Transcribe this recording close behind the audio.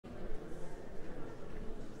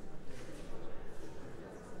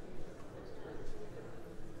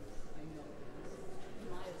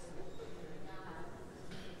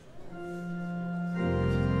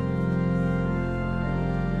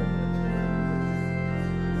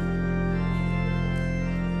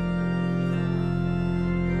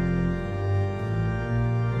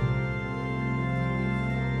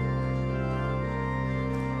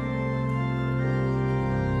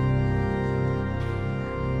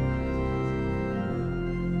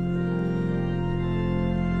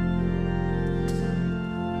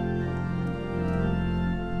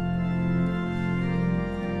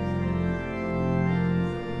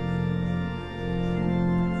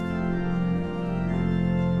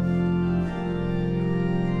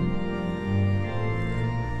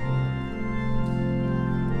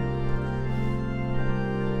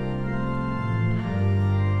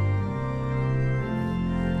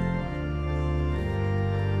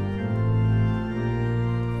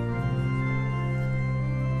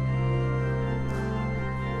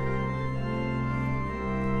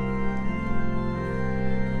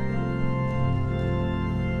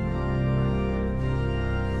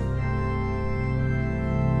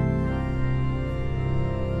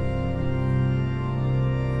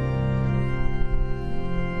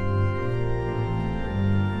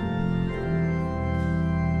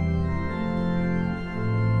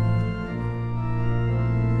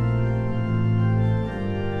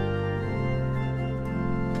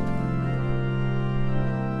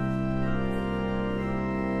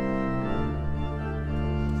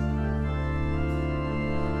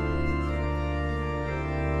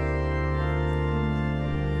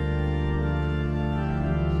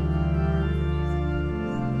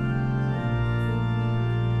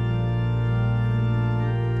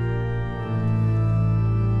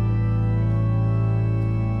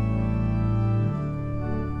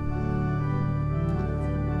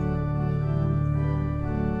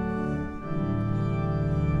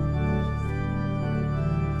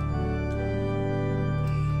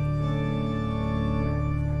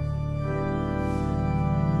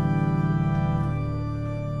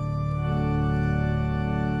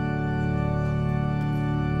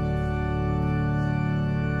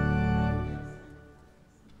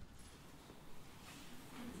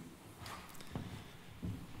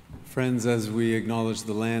Friends, as we acknowledge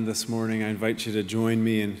the land this morning, I invite you to join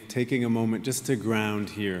me in taking a moment just to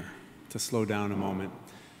ground here, to slow down a moment.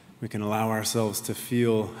 We can allow ourselves to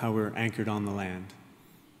feel how we're anchored on the land.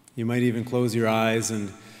 You might even close your eyes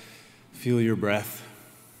and feel your breath.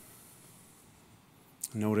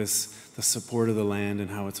 Notice the support of the land and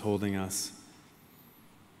how it's holding us.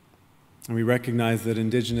 And we recognize that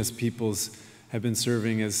Indigenous peoples have been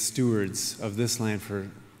serving as stewards of this land for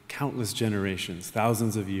countless generations,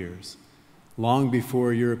 thousands of years, long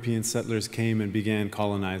before European settlers came and began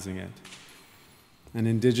colonizing it. And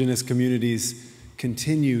Indigenous communities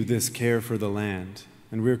continue this care for the land,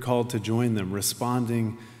 and we're called to join them,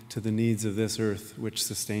 responding to the needs of this earth which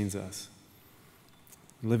sustains us.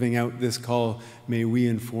 Living out this call, may we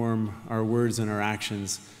inform our words and our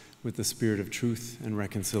actions with the spirit of truth and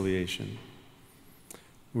reconciliation.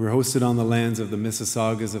 We're hosted on the lands of the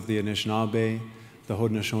Mississaugas of the Anishinaabe, the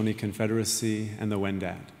Haudenosaunee Confederacy, and the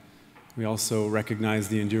Wendat. We also recognize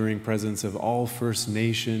the enduring presence of all First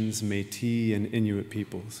Nations, Métis, and Inuit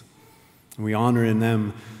peoples. And we honor in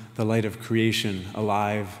them the light of creation,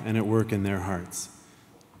 alive and at work in their hearts.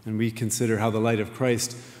 And we consider how the light of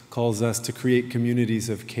Christ calls us to create communities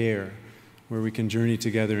of care where we can journey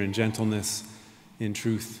together in gentleness, in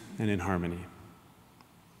truth, and in harmony.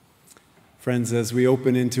 Friends, as we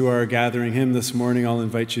open into our gathering hymn this morning, I'll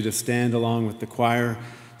invite you to stand along with the choir,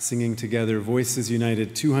 singing together Voices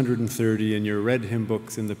United 230 in your red hymn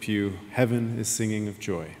books in the pew, Heaven is Singing of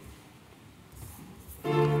Joy.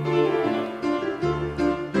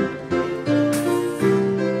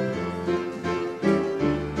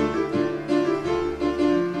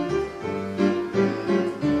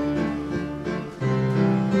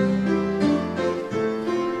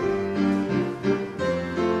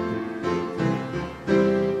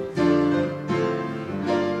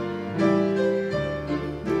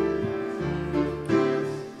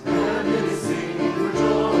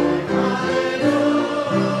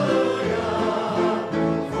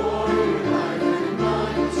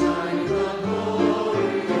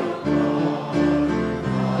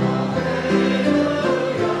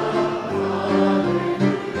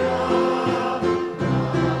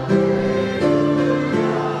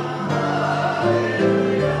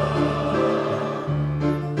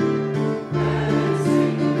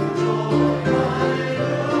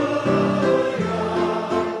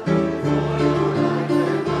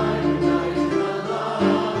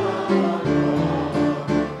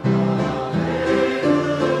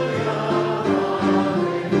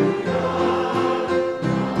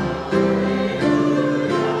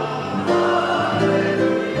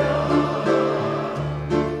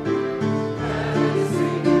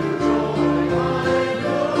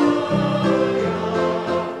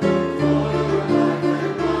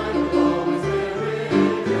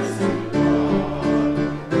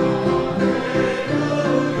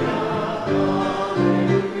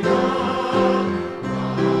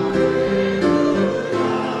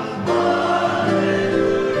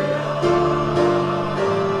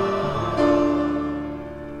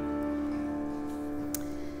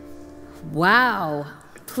 Wow,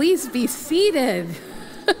 please be seated.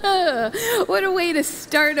 What a way to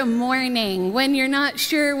start a morning. When you're not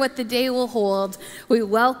sure what the day will hold, we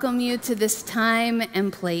welcome you to this time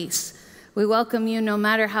and place. We welcome you no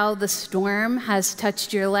matter how the storm has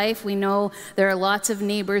touched your life. We know there are lots of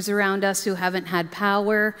neighbors around us who haven't had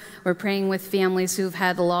power. We're praying with families who've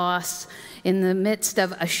had loss. In the midst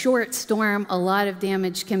of a short storm, a lot of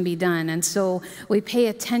damage can be done. And so we pay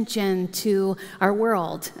attention to our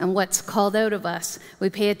world and what's called out of us. We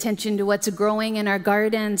pay attention to what's growing in our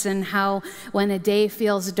gardens and how when a day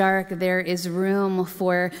feels dark, there is room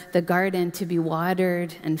for the garden to be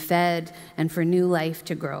watered and fed and for new life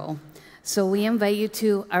to grow. So we invite you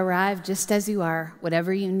to arrive just as you are.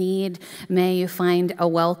 Whatever you need, may you find a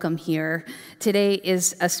welcome here. Today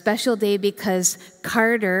is a special day because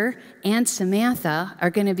Carter and Samantha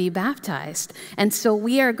are going to be baptized. And so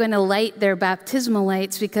we are going to light their baptismal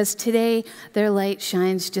lights because today their light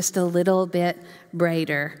shines just a little bit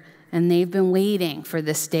brighter. And they've been waiting for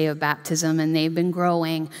this day of baptism, and they've been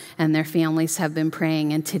growing, and their families have been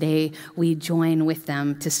praying, and today we join with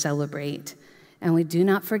them to celebrate. And we do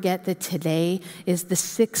not forget that today is the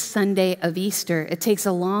 6th Sunday of Easter. It takes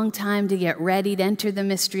a long time to get ready to enter the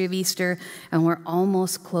mystery of Easter, and we're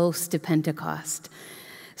almost close to Pentecost.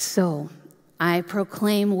 So I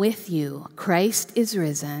proclaim with you, Christ is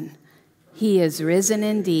risen. He is risen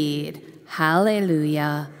indeed.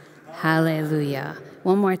 Hallelujah, hallelujah.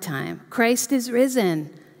 One more time. Christ is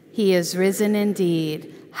risen. He is risen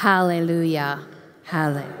indeed. Hallelujah,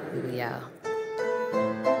 hallelujah.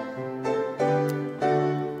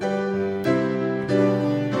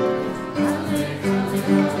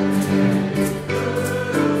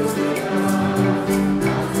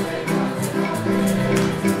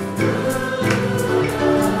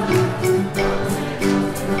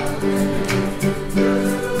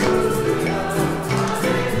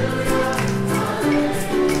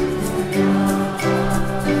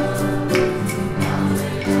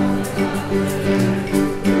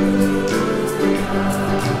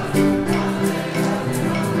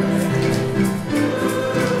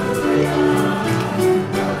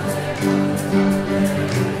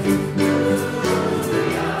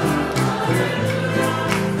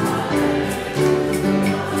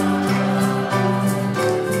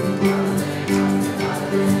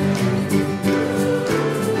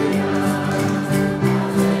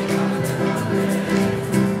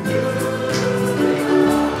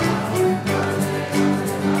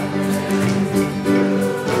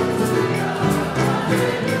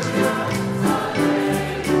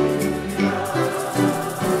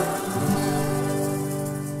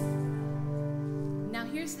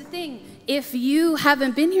 if you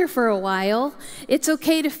haven't been here for a while, it's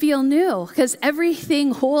okay to feel new, because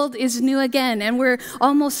everything Hold is new again, and we're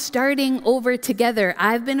almost starting over together.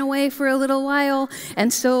 I've been away for a little while,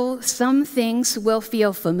 and so some things will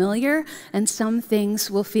feel familiar, and some things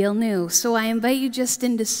will feel new. So I invite you just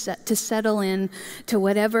to settle in to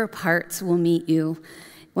whatever parts will meet you.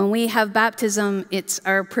 When we have baptism, it's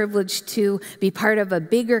our privilege to be part of a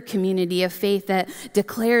bigger community of faith that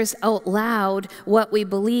declares out loud what we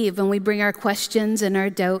believe, and we bring our questions and our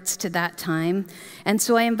doubts to that time. And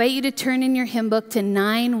so I invite you to turn in your hymn book to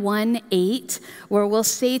 918, where we'll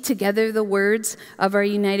say together the words of our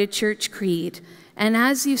United Church Creed. And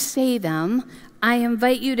as you say them, I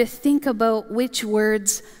invite you to think about which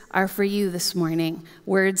words are for you this morning,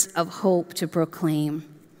 words of hope to proclaim.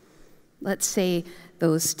 Let's say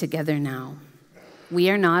those together now. We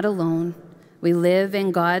are not alone. We live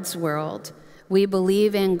in God's world. We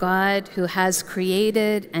believe in God who has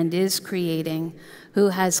created and is creating, who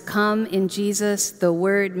has come in Jesus, the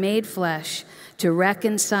Word made flesh, to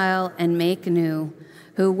reconcile and make new,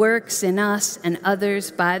 who works in us and others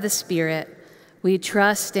by the Spirit. We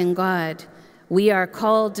trust in God. We are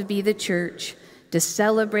called to be the church, to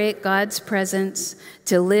celebrate God's presence,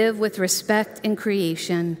 to live with respect in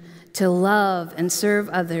creation, to love and serve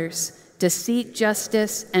others, to seek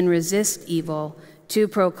justice and resist evil, to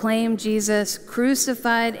proclaim Jesus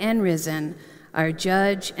crucified and risen, our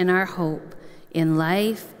judge and our hope. In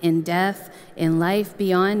life, in death, in life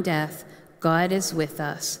beyond death, God is with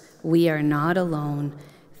us. We are not alone.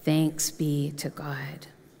 Thanks be to God.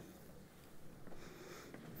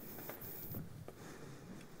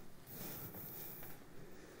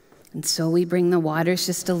 And so we bring the waters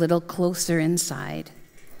just a little closer inside.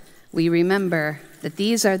 We remember that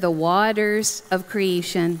these are the waters of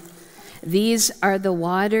creation. These are the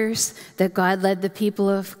waters that God led the people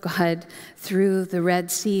of God through the Red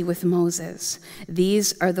Sea with Moses.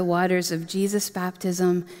 These are the waters of Jesus'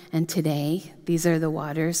 baptism, and today, these are the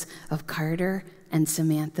waters of Carter and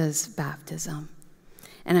Samantha's baptism.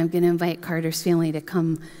 And I'm going to invite Carter's family to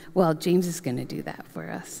come. Well, James is going to do that for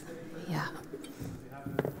us. Yeah.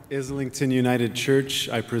 Islington United Church,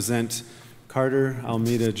 I present Carter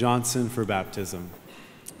Almeida Johnson for baptism.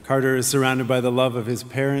 Carter is surrounded by the love of his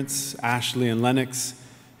parents, Ashley and Lennox,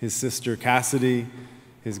 his sister Cassidy,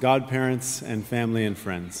 his godparents, and family and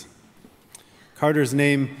friends. Carter's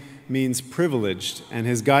name means privileged, and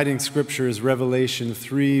his guiding scripture is Revelation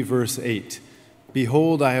 3, verse 8.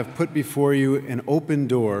 Behold, I have put before you an open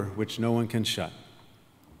door which no one can shut.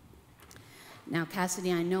 Now,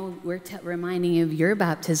 Cassidy, I know we're reminding you of your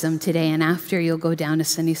baptism today, and after you'll go down to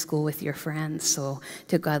Sunday school with your friends, so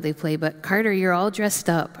to godly play. But Carter, you're all dressed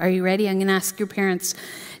up. Are you ready? I'm going to ask your parents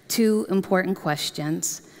two important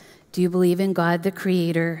questions. Do you believe in God, the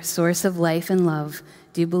Creator, source of life and love?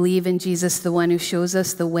 Do you believe in Jesus, the one who shows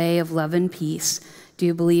us the way of love and peace? Do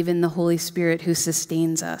you believe in the Holy Spirit who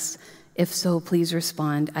sustains us? If so, please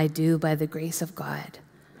respond, I do by the grace of God.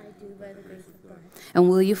 And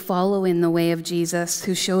will you follow in the way of Jesus,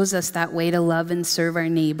 who shows us that way to love and serve our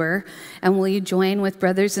neighbor? And will you join with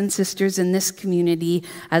brothers and sisters in this community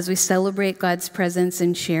as we celebrate God's presence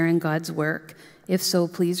and share in God's work? If so,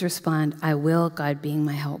 please respond, I will, God being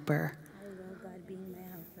my helper.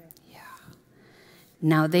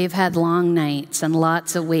 Now, they've had long nights and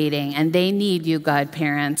lots of waiting, and they need you,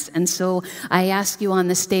 godparents. And so I ask you on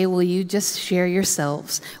this day, will you just share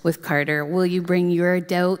yourselves with Carter? Will you bring your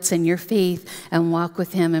doubts and your faith and walk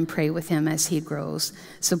with him and pray with him as he grows,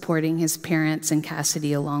 supporting his parents and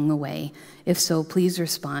Cassidy along the way? If so, please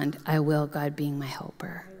respond, I will, God being my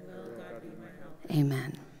helper.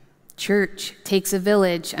 Amen. Church takes a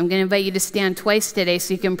village. I'm going to invite you to stand twice today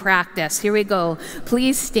so you can practice. Here we go.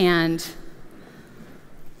 Please stand.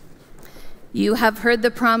 You have heard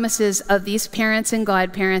the promises of these parents and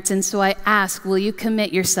godparents, and so I ask, will you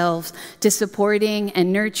commit yourselves to supporting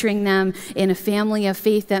and nurturing them in a family of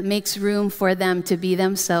faith that makes room for them to be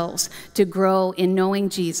themselves, to grow in knowing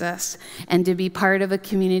Jesus, and to be part of a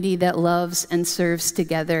community that loves and serves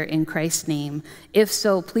together in Christ's name? If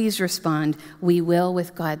so, please respond, we will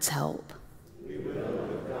with God's help. We will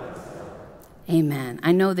with God's help. Amen.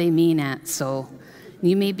 I know they mean it, so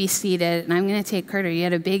you may be seated, and I'm going to take Carter. You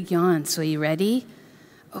had a big yawn, so are you ready?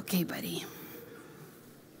 Okay, buddy.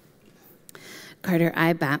 Carter,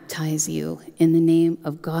 I baptize you in the name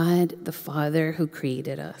of God, the Father who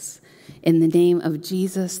created us, in the name of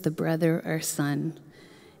Jesus, the brother, our son,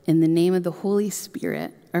 in the name of the Holy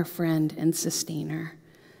Spirit, our friend and sustainer.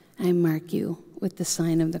 I mark you with the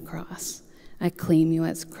sign of the cross. I claim you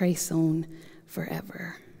as Christ's own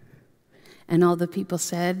forever. And all the people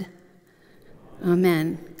said,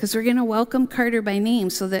 Amen. Because we're going to welcome Carter by name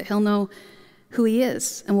so that he'll know who he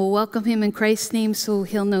is. And we'll welcome him in Christ's name so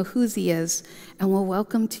he'll know whose he is. And we'll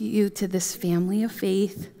welcome you to this family of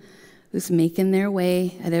faith who's making their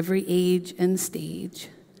way at every age and stage,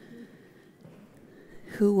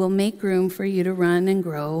 who will make room for you to run and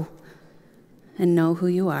grow and know who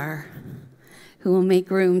you are, who will make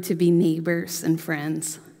room to be neighbors and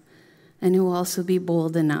friends, and who will also be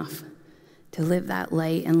bold enough to live that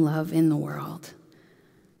light and love in the world.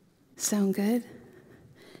 Sound good?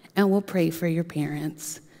 And we'll pray for your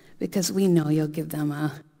parents, because we know you'll give them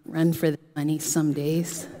a run for the money some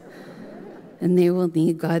days. And they will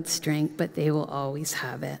need God's strength, but they will always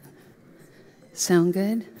have it. Sound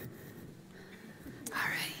good? All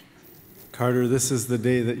right. Carter, this is the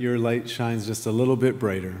day that your light shines just a little bit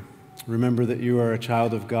brighter. Remember that you are a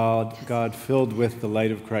child of God, God filled with the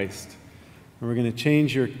light of Christ. And we're going to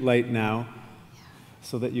change your light now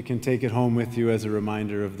so that you can take it home with you as a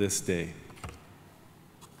reminder of this day.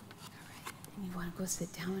 And you want to go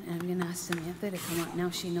sit down, and I'm going to ask Samantha to come up.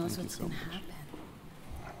 Now she knows what's going to happen.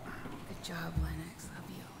 Good job, Lennox. Love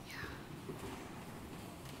you.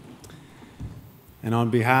 Yeah. And on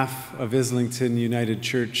behalf of Islington United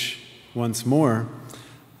Church, once more,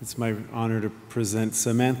 it's my honor to present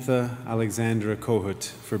Samantha Alexandra Kohut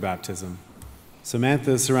for baptism.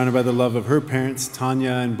 Samantha is surrounded by the love of her parents,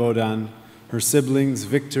 Tanya and Bodan, her siblings,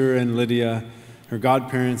 Victor and Lydia, her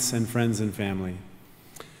godparents and friends and family.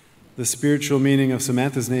 The spiritual meaning of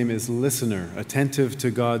Samantha's name is listener, attentive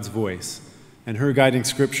to God's voice. And her guiding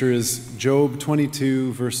scripture is Job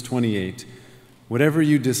 22, verse 28. Whatever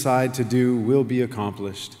you decide to do will be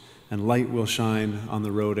accomplished, and light will shine on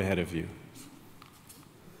the road ahead of you.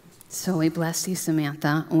 So we bless you,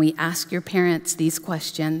 Samantha, and we ask your parents these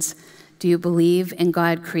questions. Do you believe in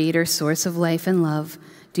God, creator, source of life and love?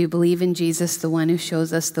 Do you believe in Jesus, the one who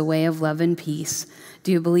shows us the way of love and peace?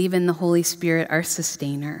 Do you believe in the Holy Spirit, our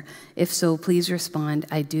sustainer? If so, please respond,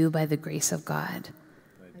 I do by the grace of God.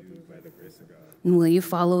 And will you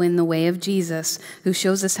follow in the way of Jesus, who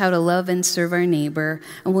shows us how to love and serve our neighbor?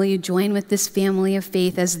 And will you join with this family of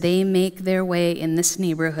faith as they make their way in this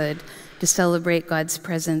neighborhood to celebrate God's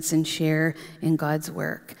presence and share in God's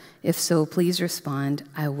work? If so, please respond,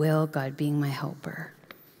 I will, God being my helper.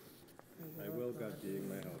 I will, God being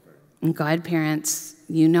my helper. And godparents,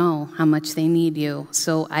 you know how much they need you.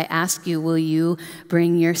 So I ask you, will you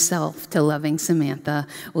bring yourself to loving Samantha?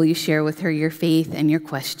 Will you share with her your faith and your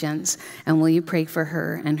questions? And will you pray for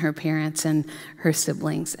her and her parents and her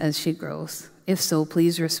siblings as she grows? If so,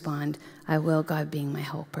 please respond, I will, God being my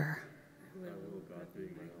helper.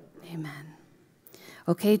 Amen.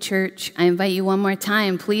 Okay, church, I invite you one more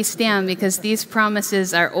time. Please stand, because these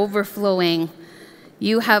promises are overflowing.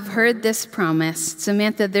 You have heard this promise.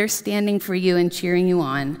 Samantha, they're standing for you and cheering you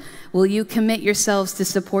on. Will you commit yourselves to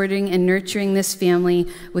supporting and nurturing this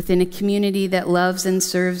family within a community that loves and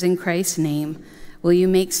serves in Christ's name? Will you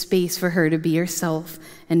make space for her to be herself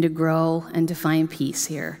and to grow and to find peace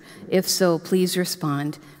here? If so, please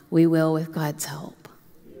respond, we will with God's help.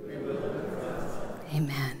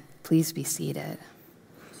 Amen. Please be seated.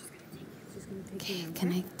 Okay,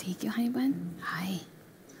 can I take you, honey bun? Hi.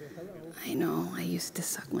 I know, I used to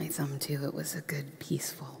suck my thumb too. It was a good,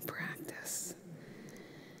 peaceful practice.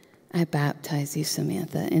 I baptize you,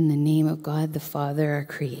 Samantha, in the name of God the Father, our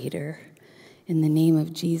Creator, in the name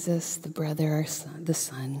of Jesus, the brother, our Son, the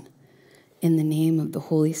Son, in the name of the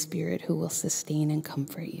Holy Spirit who will sustain and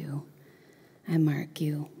comfort you. I mark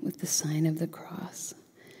you with the sign of the cross,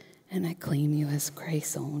 and I claim you as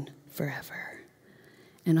Christ's own forever.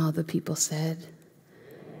 And all the people said,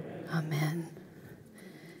 Amen.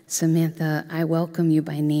 Samantha, I welcome you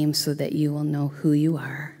by name so that you will know who you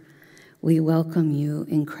are. We welcome you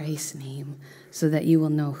in Christ's name so that you will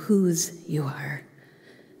know whose you are.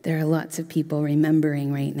 There are lots of people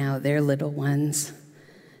remembering right now their little ones,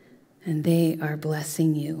 and they are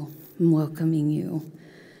blessing you and welcoming you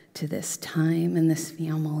to this time and this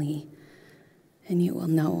family. And you will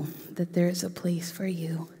know that there is a place for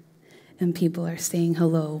you, and people are saying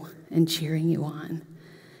hello and cheering you on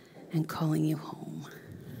and calling you home.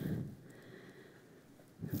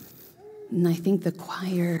 And I think the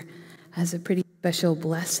choir has a pretty special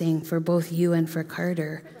blessing for both you and for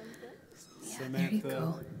Carter. Yeah, Samantha, there you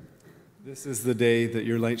go. This is the day that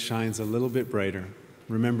your light shines a little bit brighter.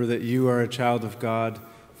 Remember that you are a child of God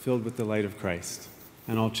filled with the light of Christ.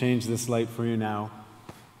 And I'll change this light for you now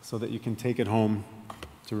so that you can take it home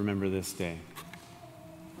to remember this day.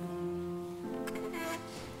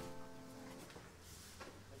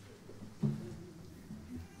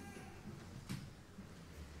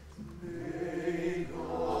 May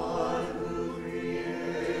God who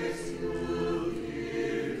creates you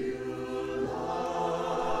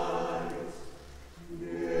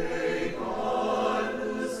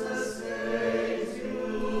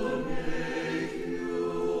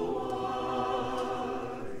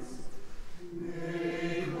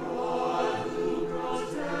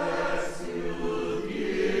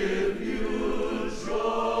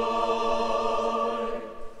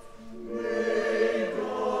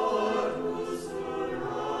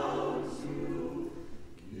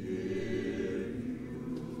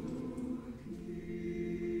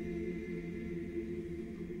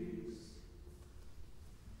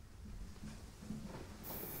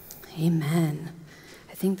Amen.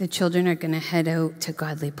 I think the children are going to head out to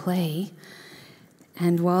Godly Play.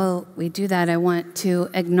 And while we do that, I want to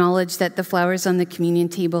acknowledge that the flowers on the communion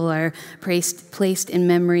table are placed in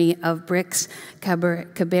memory of Brick's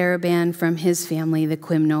Cabaraban from his family, the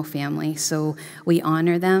Quimno family. So we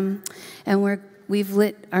honor them. And we've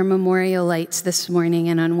lit our memorial lights this morning,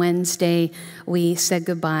 and on Wednesday, we said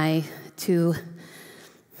goodbye to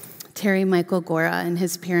Terry Michael Gora, and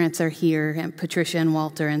his parents are here, and Patricia and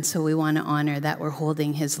Walter, and so we want to honor that we're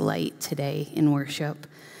holding his light today in worship.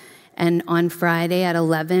 And on Friday at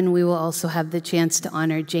 11, we will also have the chance to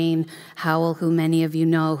honor Jane Howell, who many of you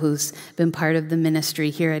know, who's been part of the ministry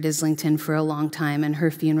here at Islington for a long time, and her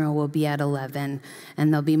funeral will be at 11,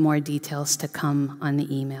 and there'll be more details to come on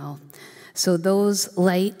the email. So those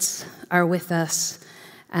lights are with us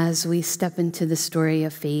as we step into the story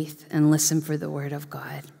of faith and listen for the word of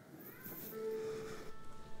God.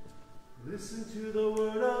 Listen to the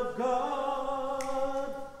word of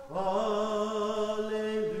God. Hallelujah.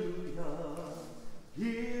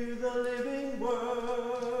 Hear the living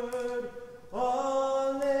word.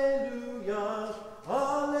 Hallelujah.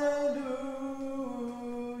 Hallelujah.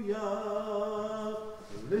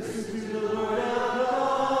 Listen to the word of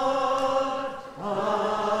God.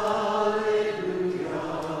 Hallelujah.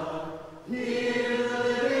 Hear the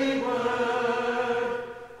living word.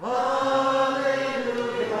 Hallelujah.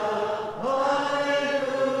 Hallelujah.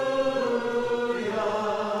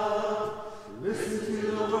 Listen to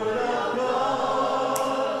the word of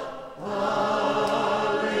God. Hallelujah.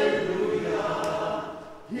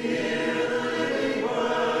 Hear the living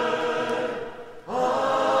word.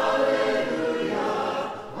 Hallelujah.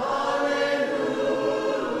 Hallelujah.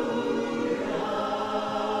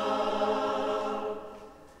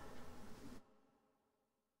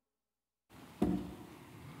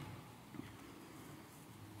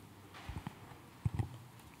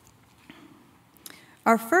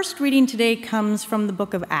 Our first reading today comes from the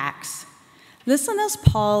book of Acts. Listen as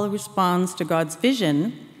Paul responds to God's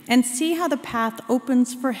vision and see how the path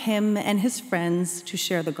opens for him and his friends to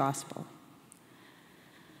share the gospel.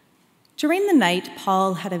 During the night,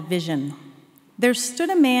 Paul had a vision. There stood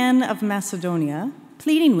a man of Macedonia,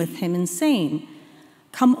 pleading with him and saying,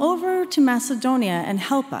 "Come over to Macedonia and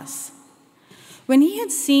help us." When he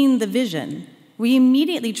had seen the vision, we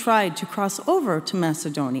immediately tried to cross over to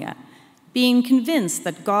Macedonia, being convinced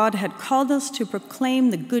that God had called us to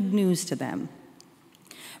proclaim the good news to them.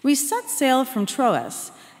 We set sail from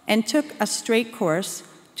Troas and took a straight course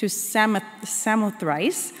to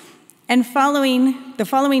Samothrace, and the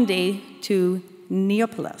following day to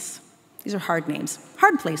Neapolis. These are hard names,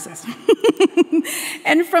 hard places.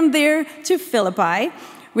 And from there to Philippi,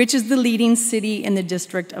 which is the leading city in the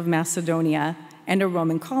district of Macedonia and a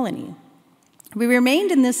Roman colony. We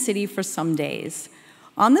remained in this city for some days.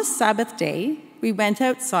 On the Sabbath day, we went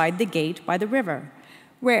outside the gate by the river,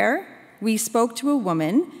 where we spoke to a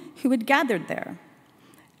woman who had gathered there.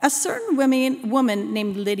 A certain woman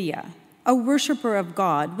named Lydia, a worshiper of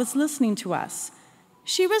God, was listening to us.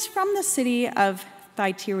 She was from the city of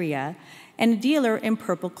Thyatira and a dealer in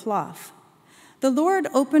purple cloth. The Lord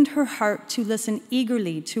opened her heart to listen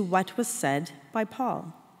eagerly to what was said by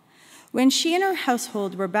Paul. When she and her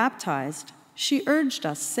household were baptized, she urged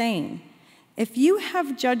us, saying, "If you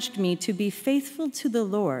have judged me to be faithful to the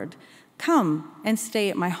Lord, come and stay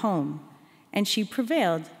at my home." And she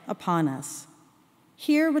prevailed upon us.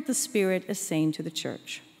 Hear what the Spirit is saying to the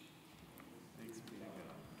church.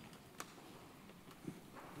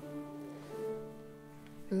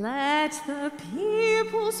 Let the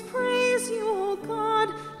peoples praise you, O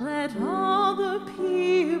God. Let all the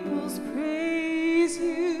peoples praise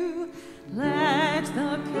you. Let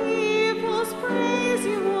the peoples praise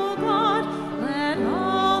you, O God. Let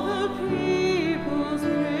all the peoples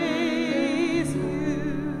praise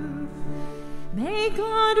you. May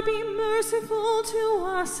God be merciful to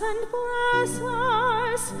us and bless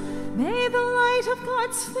us. May the light of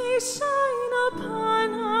God's face shine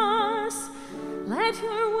upon us. Let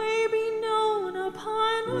your way be known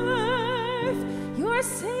upon earth, your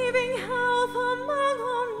saving health among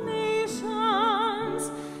all nations.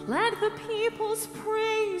 Let the peoples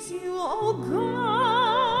praise you, O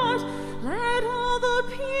God. Let all the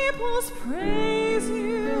peoples praise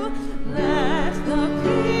you. Let the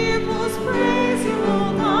peoples praise you,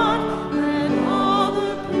 O God. Let all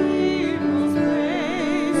the peoples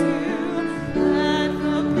praise you. Let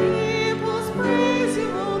the peoples praise you,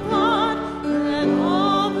 O God. Let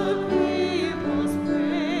all the peoples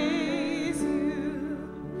praise you.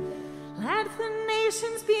 Let the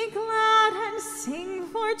nations be glad and sing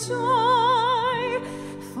for joy.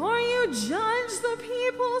 For you judge the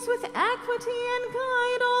peoples with equity and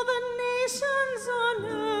guide all the nations on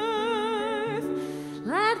earth.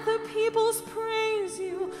 Let the peoples praise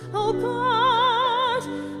you, O God.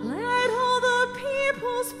 Let all the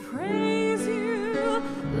peoples praise you.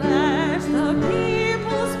 Let the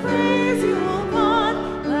peoples praise you, O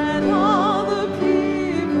God. Let all the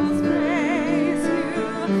peoples praise you.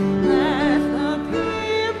 Let the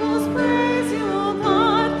peoples praise you, O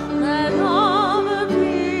God. Let all the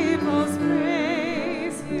peoples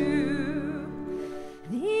praise you.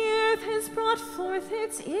 The earth has brought forth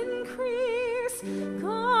its increase.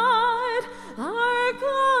 God, our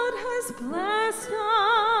God has blessed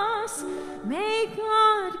us. May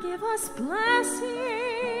God give us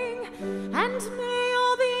blessing, and may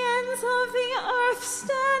all the ends of the earth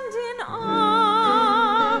stand in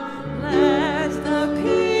awe. Let the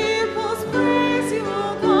peoples praise you,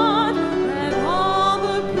 O God. Let all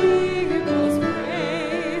the peoples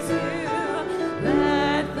praise you.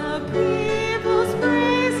 Let the peoples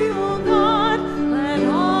praise you, O God. Let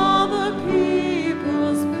all the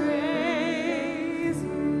peoples praise you.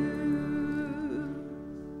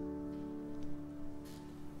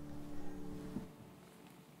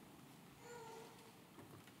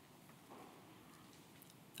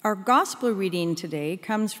 Our gospel reading today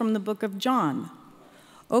comes from the book of John.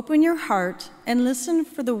 Open your heart and listen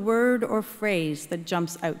for the word or phrase that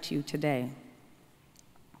jumps out to you today.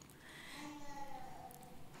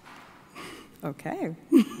 Okay.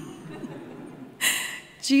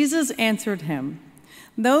 Jesus answered him,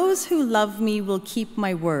 "Those who love me will keep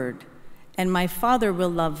my word, and my Father will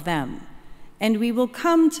love them, and we will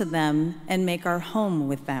come to them and make our home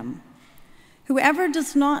with them. Whoever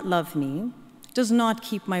does not love me does not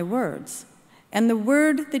keep my words, and the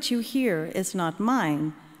word that you hear is not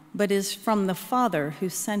mine, but is from the Father who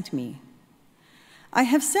sent me. I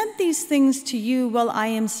have said these things to you while I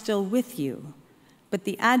am still with you, but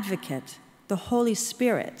the Advocate, the Holy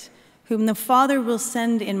Spirit, whom the Father will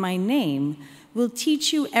send in my name, will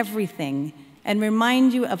teach you everything and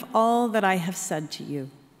remind you of all that I have said to you.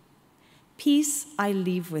 Peace I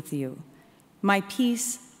leave with you, my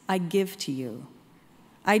peace I give to you.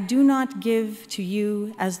 I do not give to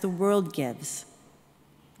you as the world gives.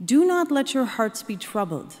 Do not let your hearts be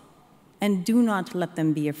troubled, and do not let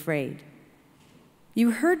them be afraid.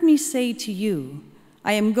 You heard me say to you,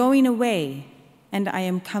 I am going away, and I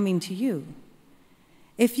am coming to you.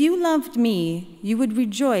 If you loved me, you would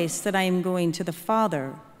rejoice that I am going to the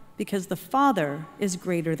Father, because the Father is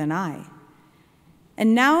greater than I.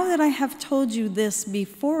 And now that I have told you this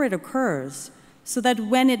before it occurs, so that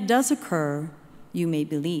when it does occur, you may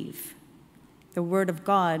believe." The word of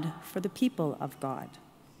God for the people of God.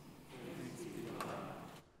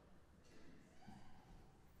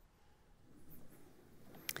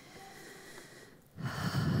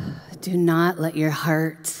 Do not let your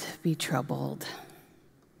hearts be troubled.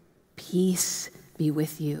 Peace be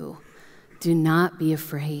with you. Do not be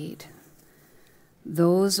afraid.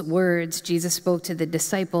 Those words Jesus spoke to the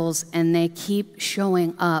disciples, and they keep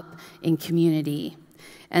showing up in community.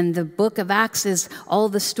 And the book of Acts is all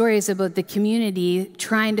the stories about the community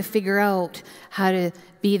trying to figure out how to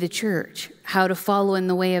be the church, how to follow in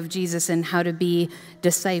the way of Jesus, and how to be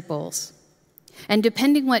disciples. And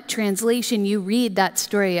depending what translation you read that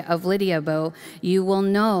story of Lydia about, you will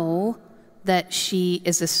know that she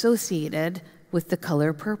is associated with the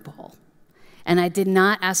color purple. And I did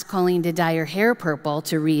not ask Colleen to dye her hair purple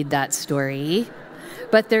to read that story.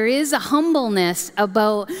 But there is a humbleness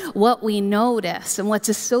about what we notice and what's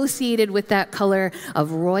associated with that color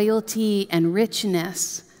of royalty and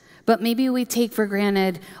richness. But maybe we take for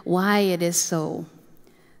granted why it is so.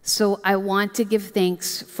 So I want to give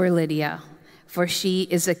thanks for Lydia, for she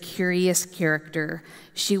is a curious character.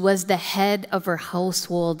 She was the head of her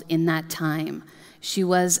household in that time. She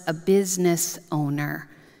was a business owner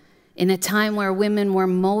in a time where women were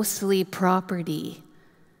mostly property,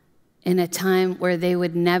 in a time where they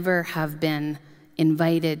would never have been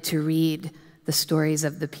invited to read the stories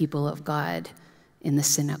of the people of God in the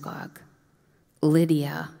synagogue.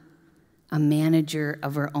 Lydia, a manager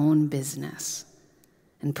of her own business.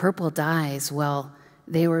 And purple dyes, well,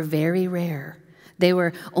 they were very rare. They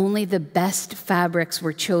were only the best fabrics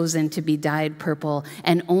were chosen to be dyed purple,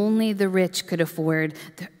 and only the rich could afford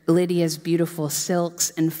Lydia's beautiful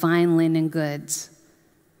silks and fine linen goods.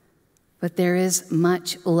 But there is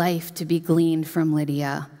much life to be gleaned from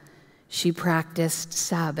Lydia. She practiced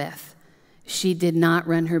Sabbath. She did not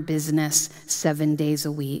run her business 7 days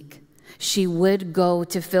a week. She would go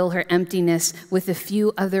to fill her emptiness with a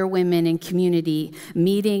few other women in community,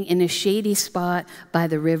 meeting in a shady spot by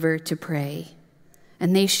the river to pray.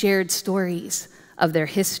 And they shared stories of their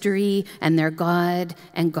history and their God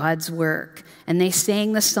and God's work. And they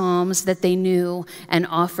sang the psalms that they knew and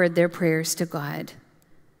offered their prayers to God.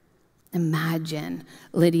 Imagine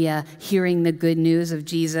Lydia hearing the good news of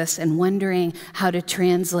Jesus and wondering how to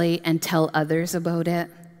translate and tell others about it.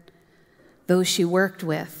 Those she worked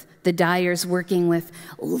with, the dyers working with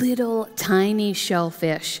little tiny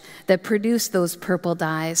shellfish that produced those purple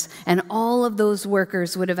dyes, and all of those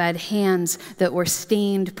workers would have had hands that were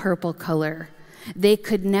stained purple color. They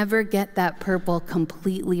could never get that purple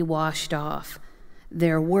completely washed off.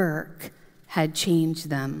 Their work had changed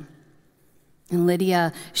them. And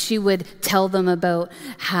Lydia, she would tell them about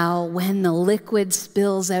how when the liquid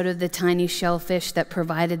spills out of the tiny shellfish that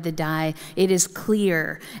provided the dye, it is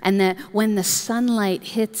clear, and that when the sunlight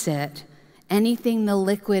hits it, anything the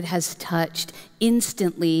liquid has touched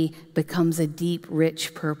instantly becomes a deep,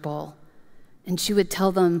 rich purple. And she would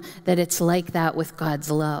tell them that it's like that with God's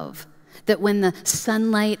love, that when the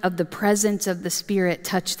sunlight of the presence of the Spirit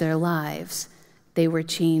touched their lives, they were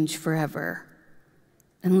changed forever.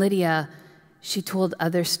 And Lydia, she told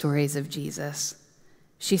other stories of Jesus.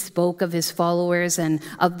 She spoke of his followers and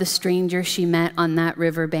of the stranger she met on that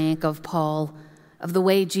riverbank, of Paul, of the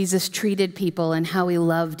way Jesus treated people and how he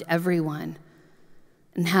loved everyone,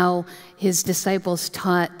 and how his disciples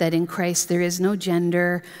taught that in Christ there is no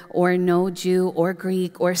gender or no Jew or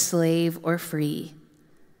Greek or slave or free.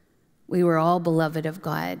 We were all beloved of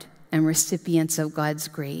God and recipients of God's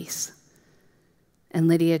grace. And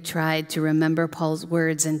Lydia tried to remember Paul's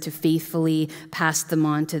words and to faithfully pass them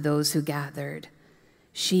on to those who gathered.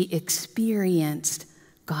 She experienced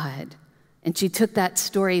God. And she took that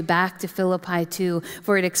story back to Philippi too,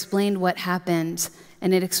 for it explained what happened.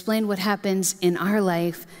 And it explained what happens in our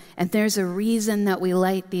life. And there's a reason that we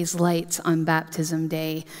light these lights on Baptism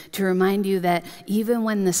Day, to remind you that even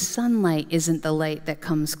when the sunlight isn't the light that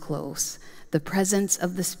comes close, the presence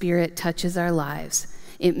of the Spirit touches our lives.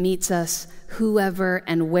 It meets us whoever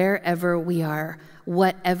and wherever we are,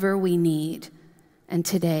 whatever we need. And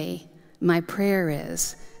today, my prayer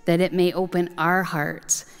is that it may open our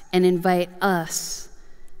hearts and invite us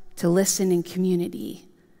to listen in community.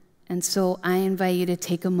 And so I invite you to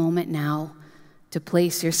take a moment now to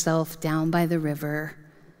place yourself down by the river,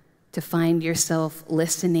 to find yourself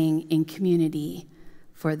listening in community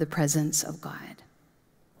for the presence of God.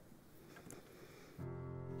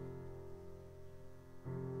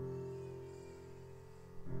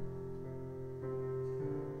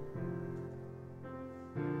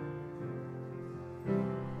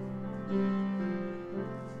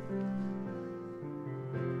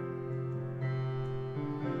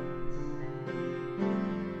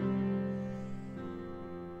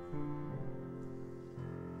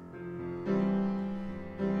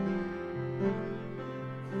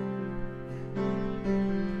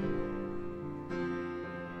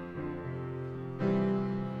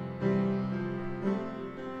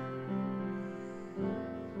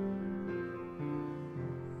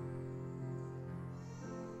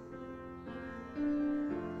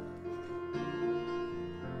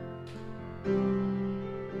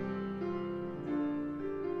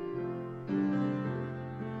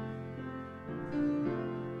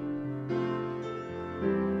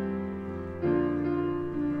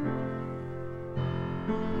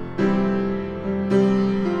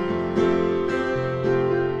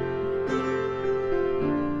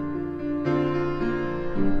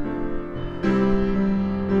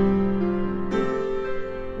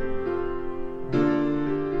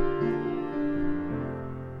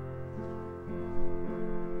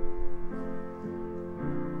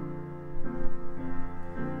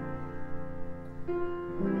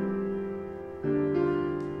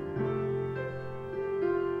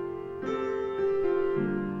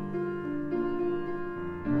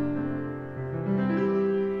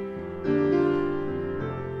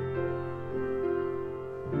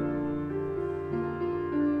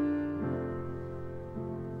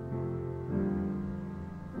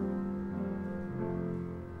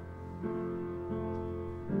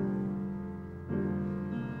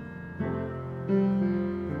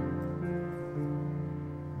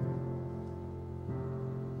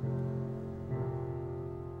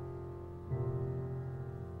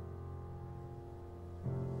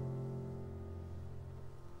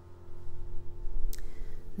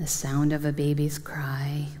 The sound of a baby's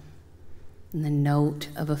cry, and the note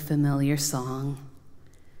of a familiar song,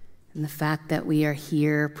 and the fact that we are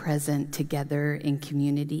here present together in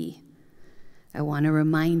community. I want to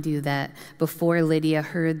remind you that before Lydia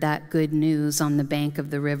heard that good news on the bank of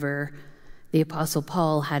the river, the Apostle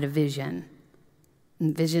Paul had a vision.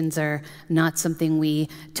 And visions are not something we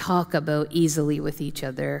talk about easily with each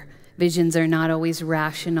other. Visions are not always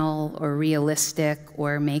rational or realistic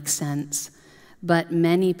or make sense. But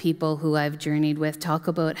many people who I've journeyed with talk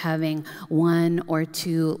about having 1 or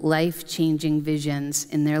 2 life-changing visions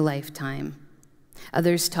in their lifetime.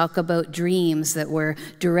 Others talk about dreams that were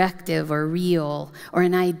directive or real, or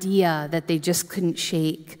an idea that they just couldn't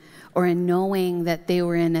shake, or a knowing that they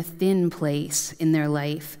were in a thin place in their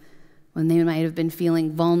life when they might have been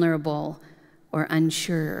feeling vulnerable or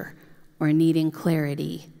unsure or needing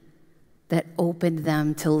clarity that opened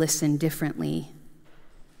them to listen differently.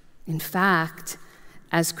 In fact,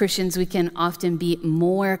 as Christians, we can often be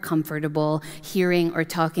more comfortable hearing or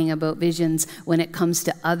talking about visions when it comes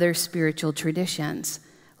to other spiritual traditions,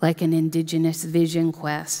 like an indigenous vision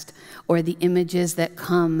quest, or the images that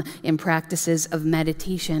come in practices of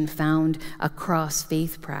meditation found across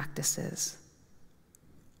faith practices.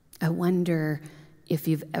 I wonder if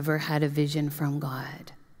you've ever had a vision from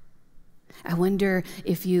God. I wonder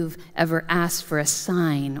if you've ever asked for a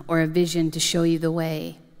sign or a vision to show you the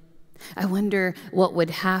way. I wonder what would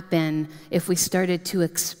happen if we started to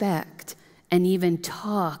expect and even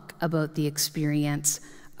talk about the experience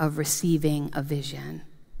of receiving a vision.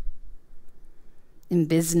 In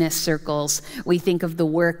business circles, we think of the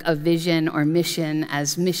work of vision or mission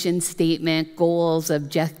as mission statement, goals,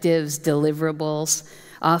 objectives, deliverables,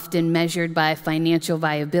 often measured by financial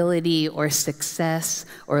viability or success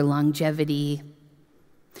or longevity.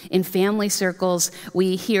 In family circles,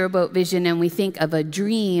 we hear about vision and we think of a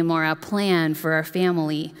dream or a plan for our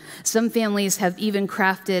family. Some families have even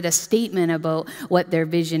crafted a statement about what their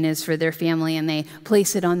vision is for their family, and they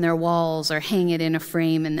place it on their walls or hang it in a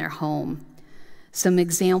frame in their home. Some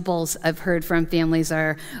examples I've heard from families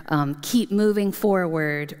are keep moving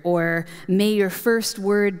forward, or may your first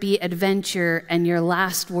word be adventure and your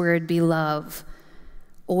last word be love.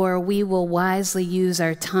 Or we will wisely use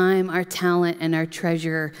our time, our talent, and our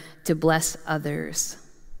treasure to bless others.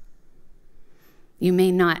 You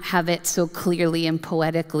may not have it so clearly and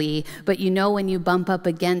poetically, but you know when you bump up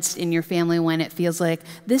against in your family when it feels like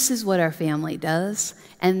this is what our family does,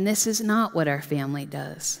 and this is not what our family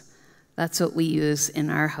does. That's what we use in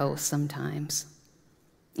our house sometimes.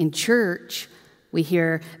 In church, we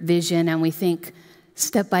hear vision and we think,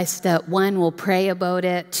 step by step. 1, we'll pray about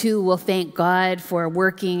it. 2, we'll thank God for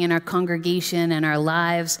working in our congregation and our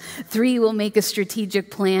lives. 3, we'll make a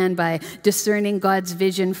strategic plan by discerning God's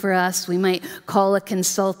vision for us. We might call a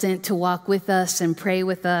consultant to walk with us and pray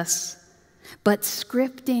with us. But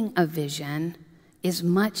scripting a vision is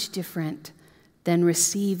much different than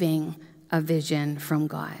receiving a vision from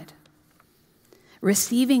God.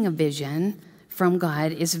 Receiving a vision from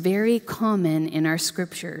God is very common in our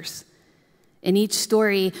scriptures. In each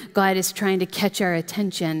story, God is trying to catch our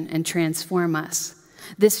attention and transform us.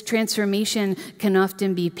 This transformation can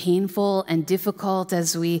often be painful and difficult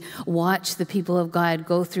as we watch the people of God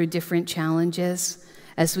go through different challenges,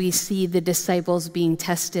 as we see the disciples being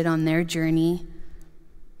tested on their journey.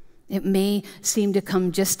 It may seem to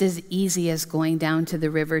come just as easy as going down to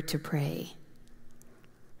the river to pray.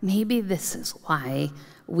 Maybe this is why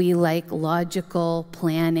we like logical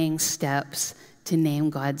planning steps to name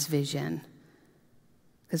God's vision,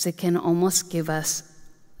 because it can almost give us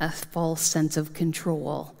a false sense of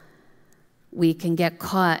control. We can get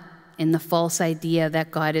caught in the false idea that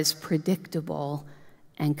God is predictable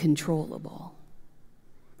and controllable.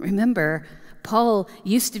 Remember, Paul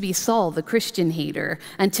used to be Saul, the Christian hater,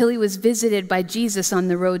 until he was visited by Jesus on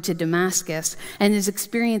the road to Damascus, and his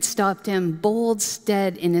experience stopped him bold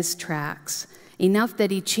stead in his tracks, enough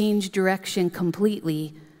that he changed direction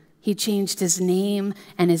completely. He changed his name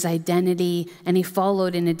and his identity, and he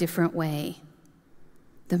followed in a different way.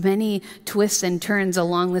 The many twists and turns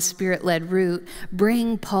along the Spirit-led route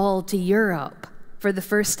bring Paul to Europe for the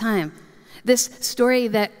first time. This story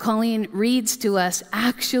that Colleen reads to us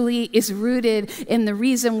actually is rooted in the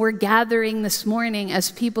reason we're gathering this morning as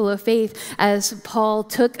people of faith, as Paul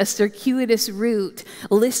took a circuitous route,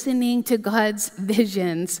 listening to God's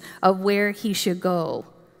visions of where he should go.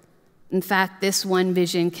 In fact, this one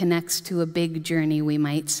vision connects to a big journey, we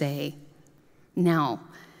might say. Now,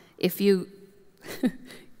 if you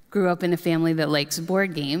grew up in a family that likes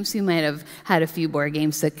board games, you might have had a few board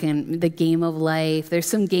games the game of life. There's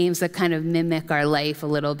some games that kind of mimic our life a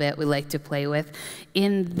little bit we like to play with.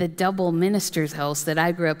 In the double minister's house that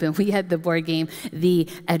I grew up in, we had the board game, The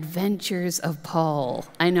Adventures of Paul.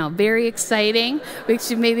 I know, very exciting. We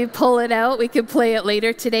should maybe pull it out. We could play it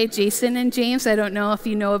later today. Jason and James, I don't know if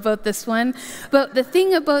you know about this one. But the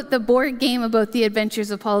thing about the board game about The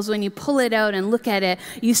Adventures of Paul is when you pull it out and look at it,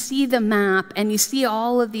 you see the map and you see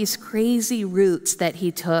all of these crazy routes that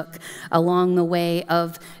he took along the way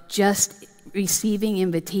of just receiving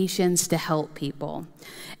invitations to help people.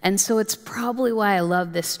 And so it's probably why I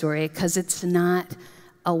love this story, because it's not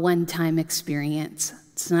a one-time experience.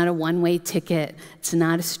 It's not a one-way ticket. It's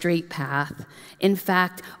not a straight path. In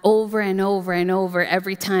fact, over and over and over,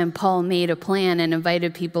 every time Paul made a plan and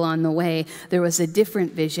invited people on the way, there was a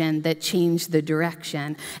different vision that changed the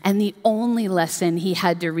direction. And the only lesson he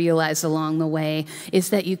had to realize along the way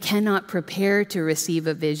is that you cannot prepare to receive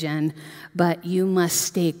a vision, but you must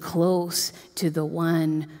stay close to the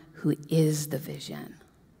one who is the vision.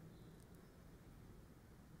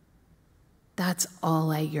 That's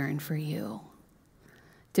all I yearn for you.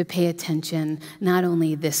 To pay attention, not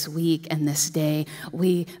only this week and this day,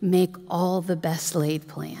 we make all the best laid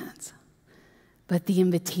plans. But the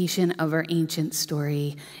invitation of our ancient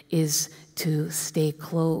story is to stay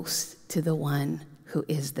close to the one who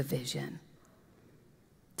is the vision.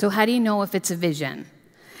 So how do you know if it's a vision?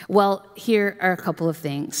 Well, here are a couple of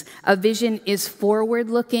things. A vision is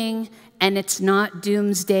forward-looking, and it's not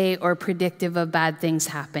doomsday or predictive of bad things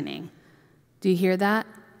happening. Do you hear that?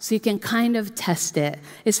 So you can kind of test it.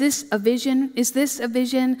 Is this a vision? Is this a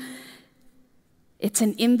vision? It's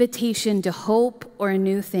an invitation to hope or a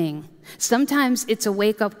new thing. Sometimes it's a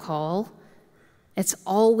wake-up call. It's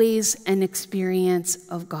always an experience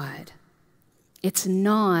of God. It's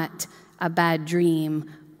not a bad dream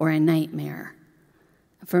or a nightmare.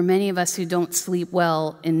 For many of us who don't sleep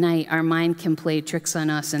well at night, our mind can play tricks on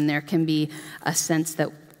us, and there can be a sense that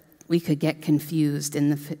we could get confused in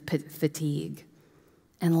the fatigue.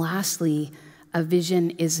 And lastly, a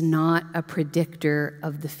vision is not a predictor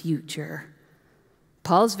of the future.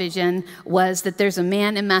 Paul's vision was that there's a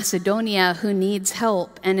man in Macedonia who needs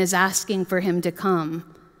help and is asking for him to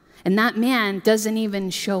come. And that man doesn't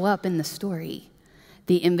even show up in the story.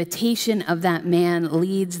 The invitation of that man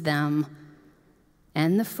leads them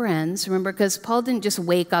and the friends. Remember, because Paul didn't just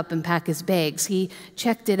wake up and pack his bags. He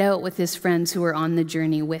checked it out with his friends who were on the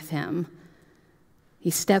journey with him. He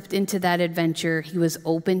stepped into that adventure. He was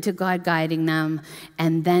open to God guiding them,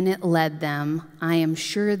 and then it led them, I am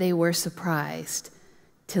sure they were surprised,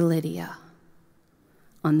 to Lydia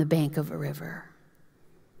on the bank of a river.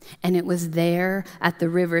 And it was there at the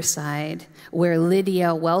riverside where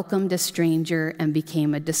Lydia welcomed a stranger and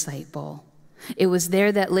became a disciple. It was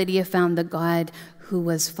there that Lydia found the God who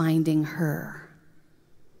was finding her.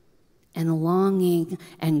 And longing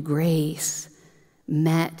and grace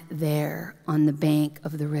met there on the bank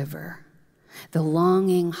of the river. The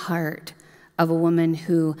longing heart of a woman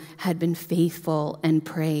who had been faithful and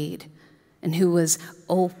prayed, and who was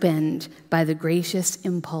opened by the gracious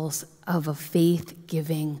impulse of a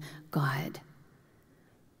faith-giving God.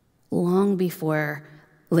 Long before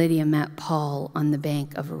Lydia met Paul on the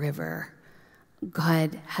bank of a river,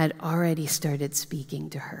 God had already started speaking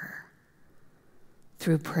to her.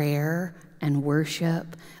 Through prayer and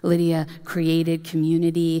worship, Lydia created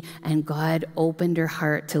community, and God opened her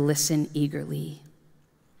heart to listen eagerly.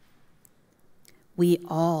 We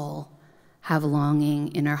all have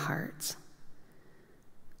longing in our hearts.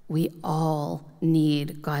 We all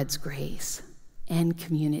need God's grace and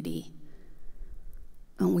community.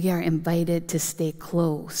 And we are invited to stay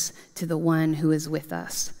close to the one who is with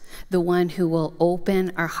us, the one who will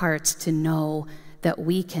open our hearts to know that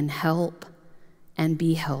we can help and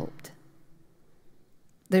be helped.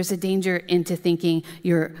 There's a danger into thinking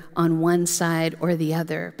you're on one side or the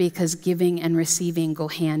other, because giving and receiving go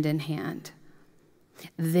hand in hand.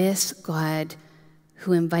 This God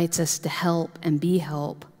who invites us to help and be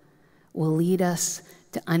help will lead us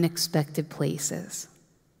to unexpected places.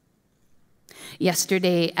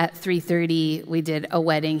 Yesterday at 3:30, we did a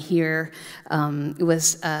wedding here. It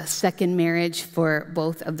was a second marriage for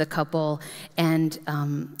both of the couple, and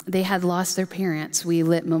they had lost their parents. We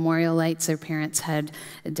lit memorial lights. Their parents had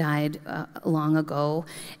died long ago,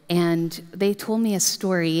 and they told me a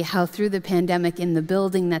story how through the pandemic in the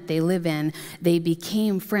building that they live in, they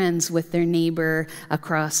became friends with their neighbor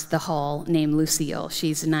across the hall named Lucille.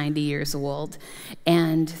 She's 90 years old,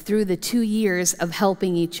 and through the 2 years of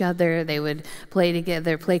helping each other, they would play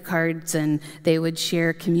together, play cards, and they would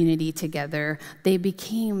share community together. They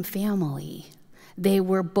became family. They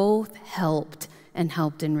were both helped and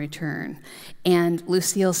helped in return. And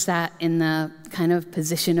Lucille sat in the kind of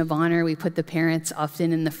position of honor. We put the parents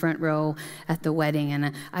often in the front row at the wedding,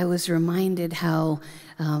 and I was reminded how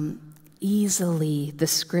easily the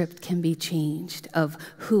script can be changed of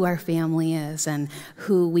who our family is and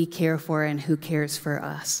who we care for and who cares for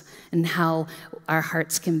us, and how our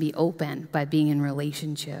hearts can be open by being in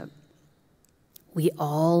relationship. We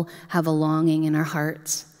all have a longing in our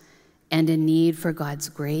hearts and a need for God's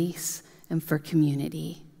grace and for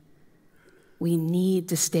community. We need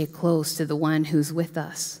to stay close to the one who's with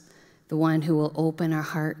us, the one who will open our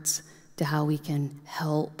hearts to how we can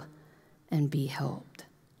help and be helped.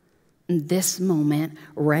 And this moment,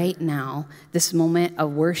 right now, this moment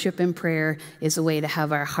of worship and prayer is a way to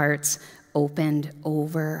have our hearts opened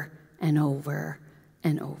over and over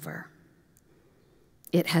and over.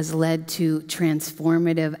 It has led to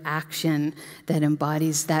transformative action that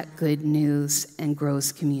embodies that good news and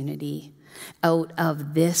grows community. Out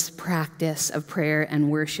of this practice of prayer and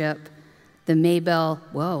worship, the Maybell,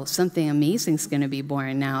 whoa, something amazing's going to be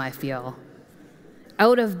born now, I feel.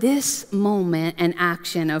 Out of this moment and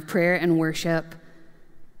action of prayer and worship,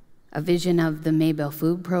 a vision of the Maybell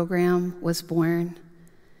Food Program was born.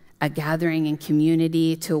 A gathering in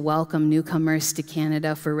community to welcome newcomers to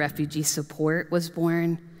Canada for refugee support was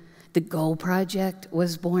born. The Go Project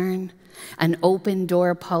was born. An open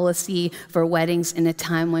door policy for weddings in a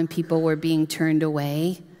time when people were being turned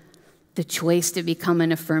away. The choice to become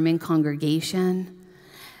an affirming congregation.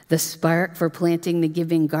 The spark for planting the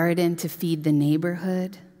Giving Garden to feed the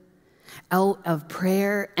neighborhood. Out of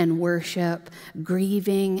prayer and worship,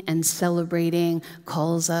 grieving and celebrating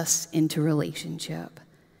calls us into relationship.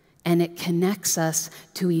 And it connects us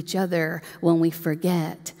to each other when we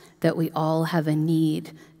forget that we all have a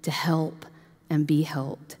need to help and be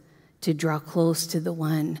helped, to draw close to the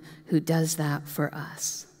one who does that for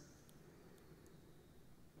us.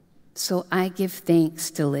 So I give thanks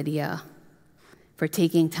to Lydia for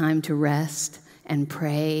taking time to rest and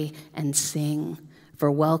pray and sing, for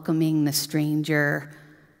welcoming the stranger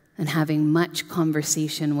and having much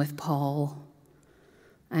conversation with Paul.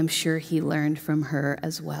 I'm sure he learned from her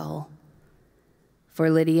as well. For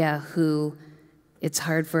Lydia, who it's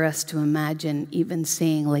hard for us to imagine even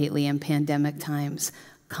saying lately in pandemic times,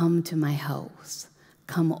 come to my house,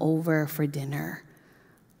 come over for dinner.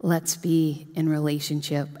 Let's be in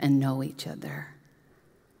relationship and know each other.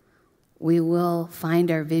 We will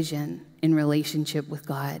find our vision in relationship with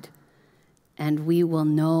God, and we will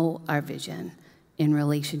know our vision in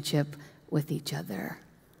relationship with each other.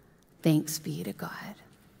 Thanks be to God.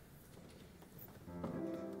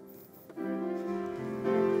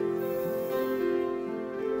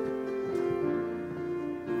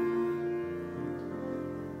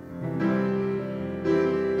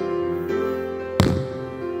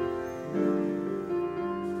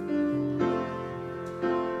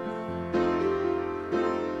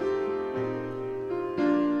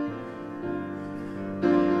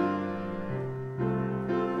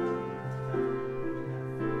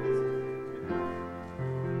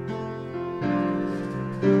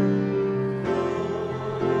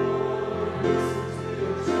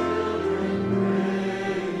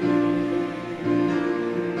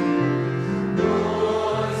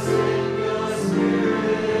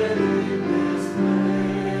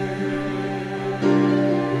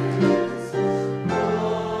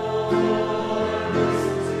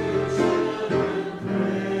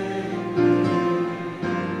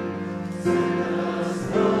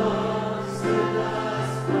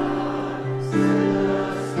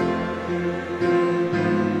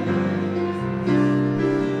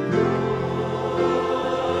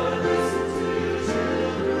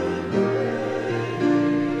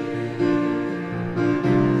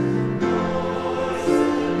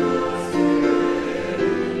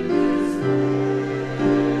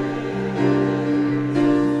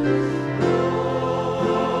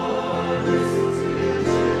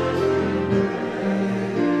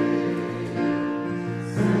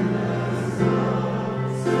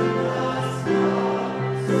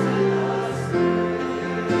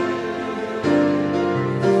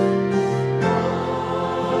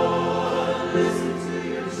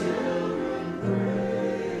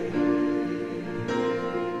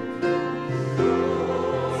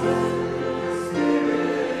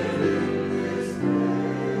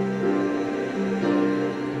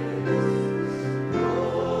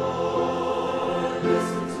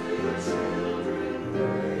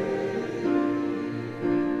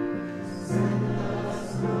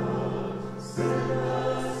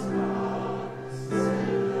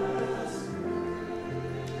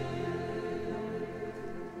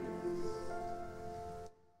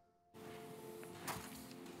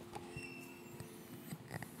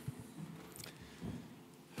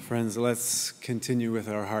 Friends, let's continue with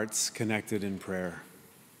our hearts connected in prayer.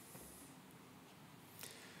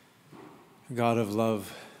 God of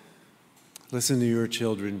love, listen to your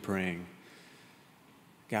children praying,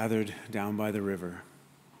 gathered down by the river.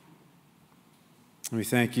 We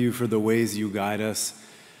thank you for the ways you guide us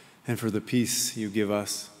and for the peace you give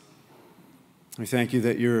us. We thank you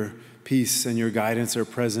that your peace and your guidance are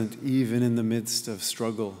present even in the midst of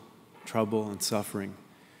struggle trouble, and suffering.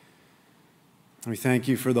 We thank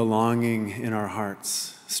you for the longing in our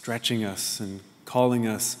hearts, stretching us and calling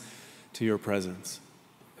us to your presence.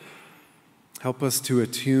 Help us to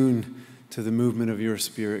attune to the movement of your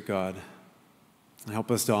Spirit, God, and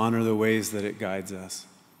help us to honor the ways that it guides us.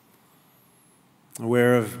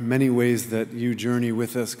 Aware of many ways that you journey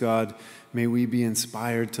with us, God, may we be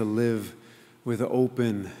inspired to live with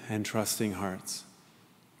open and trusting hearts,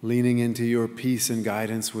 leaning into your peace and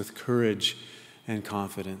guidance with courage and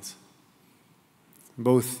confidence.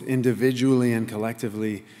 Both individually and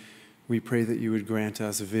collectively, we pray that you would grant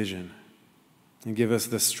us vision and give us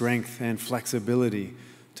the strength and flexibility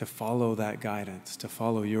to follow that guidance, to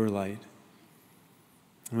follow your light.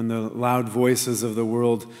 When the loud voices of the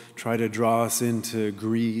world try to draw us into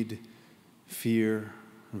greed, fear,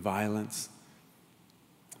 and violence,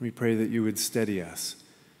 we pray that you would steady us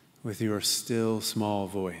with your still small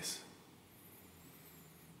voice.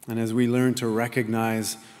 And as we learn to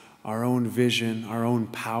recognize our own vision, our own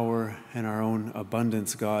power, and our own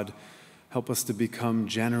abundance, God, help us to become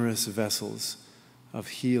generous vessels of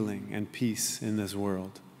healing and peace in this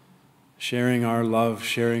world, sharing our love,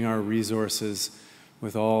 sharing our resources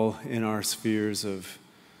with all in our spheres of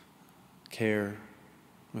care,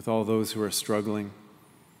 with all those who are struggling.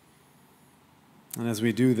 And as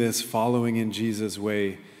we do this, following in Jesus'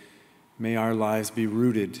 way, may our lives be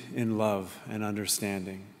rooted in love and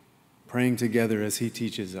understanding, praying together as he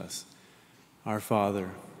teaches us. Our Father,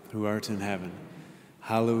 who art in heaven,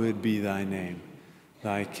 hallowed be thy name.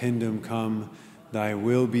 Thy kingdom come, thy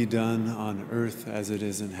will be done on earth as it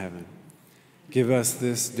is in heaven. Give us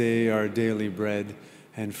this day our daily bread,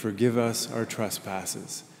 and forgive us our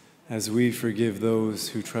trespasses, as we forgive those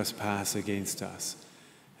who trespass against us.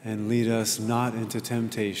 And lead us not into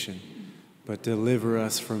temptation, but deliver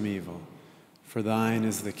us from evil. For thine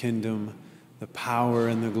is the kingdom, the power,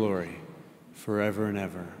 and the glory, forever and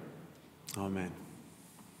ever. Amen.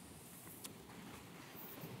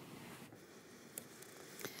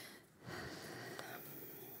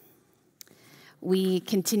 We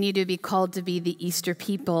continue to be called to be the Easter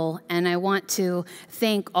people, and I want to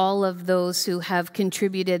thank all of those who have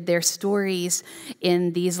contributed their stories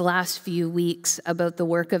in these last few weeks about the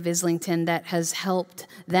work of Islington that has helped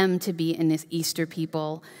them to be an Easter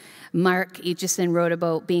people. Mark Aitchison wrote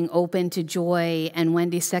about being open to joy, and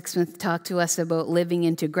Wendy Sexsmith talked to us about living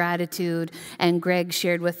into gratitude, and Greg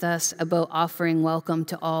shared with us about offering welcome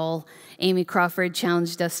to all. Amy Crawford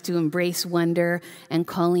challenged us to embrace wonder, and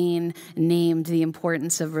Colleen named the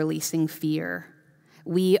importance of releasing fear.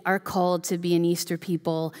 We are called to be an Easter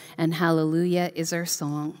people, and hallelujah is our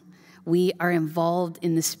song. We are involved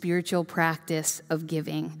in the spiritual practice of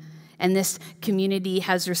giving. And this community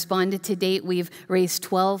has responded to date. We've raised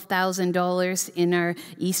 $12,000 in our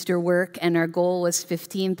Easter work, and our goal was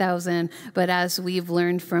 $15,000. But as we've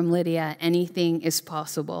learned from Lydia, anything is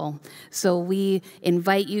possible. So we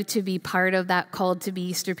invite you to be part of that called to be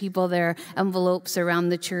Easter people. There are envelopes around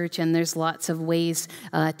the church, and there's lots of ways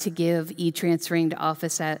to give, e-transferring to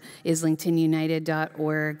office at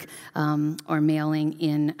islingtonunited.org or mailing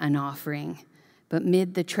in an offering. But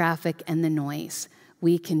mid the traffic and the noise,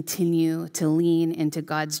 we continue to lean into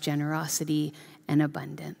God's generosity and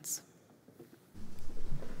abundance.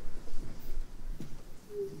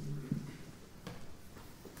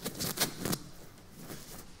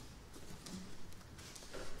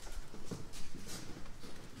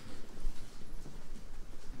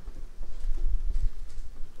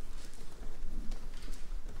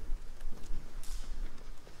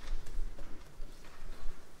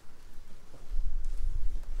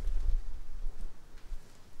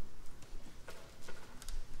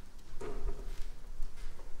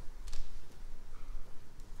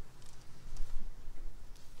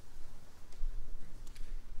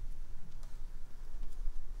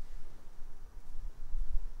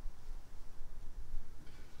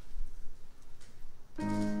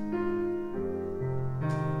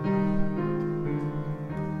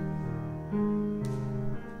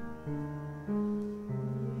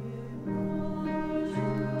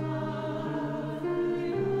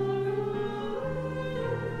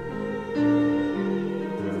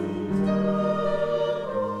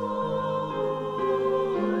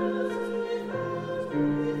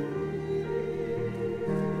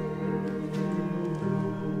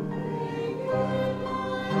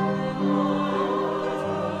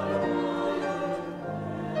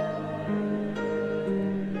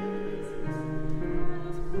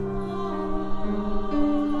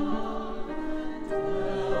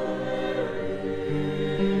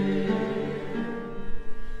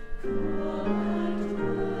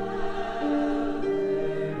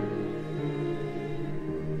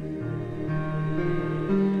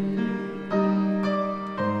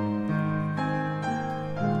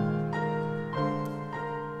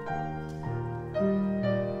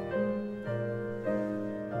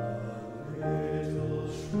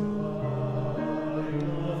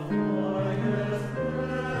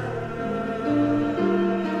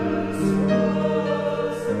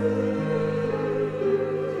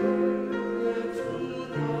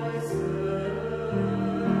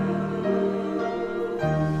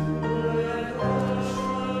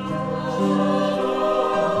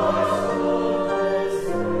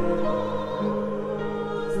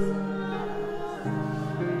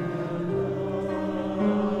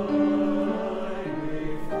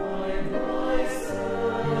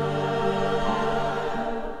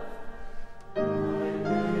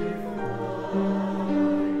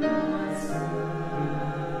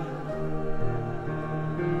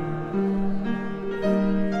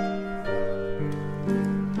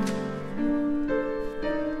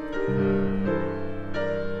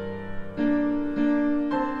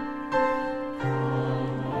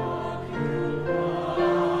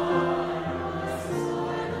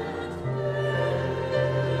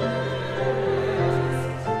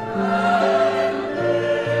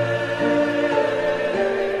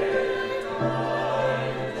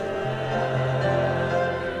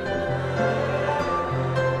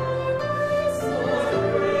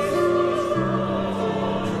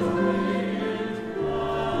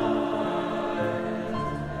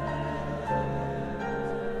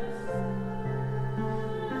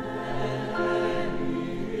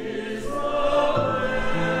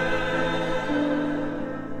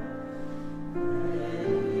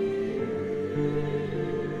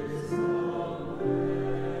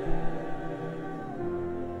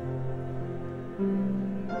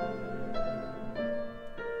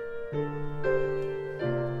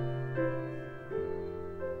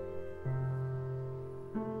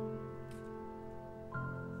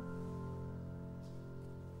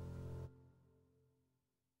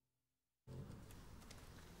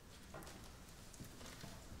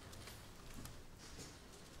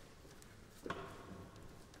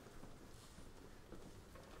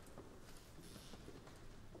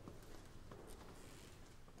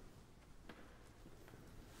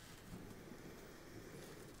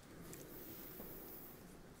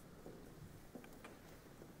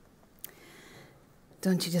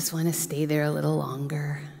 Don't you just want to stay there a little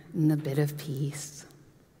longer in a bit of peace?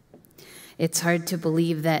 It's hard to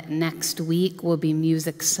believe that next week will be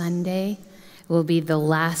Music Sunday. It will be the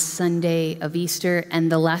last Sunday of Easter and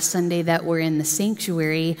the last Sunday that we're in the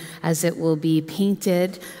sanctuary, as it will be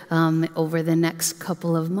painted over the next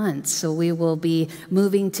couple of months. So we will be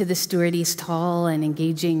moving to the Stewart East Hall and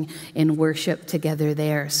engaging in worship together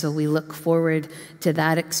there. So we look forward to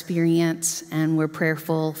that experience, and we're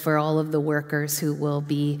prayerful for all of the workers who will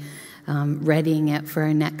be readying it for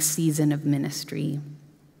our next season of ministry.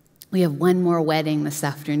 We have one more wedding this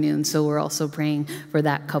afternoon, so we're also praying for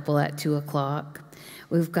that couple at 2 o'clock.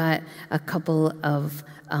 We've got a couple of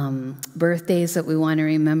birthdays that we want to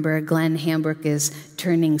remember. Glenn Hambrook is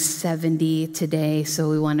turning 70 today, so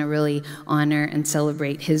we want to really honor and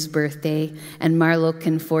celebrate his birthday. And Marlo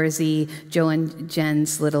Conforzi, Joe and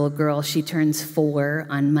Jen's little girl, she turns 4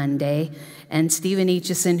 on Monday. And Stephen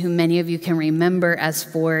Aitchison, who many of you can remember as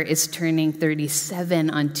 4, is turning 37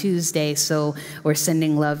 on Tuesday, so we're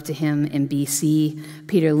sending love to him in BC.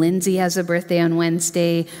 Peter Lindsay has a birthday on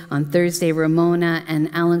Wednesday. On Thursday, Ramona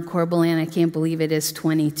and Alan Corbelan, I can't believe it, is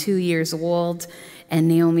 22 years old. And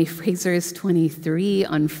Naomi Fraser is 23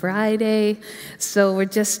 on Friday. So we're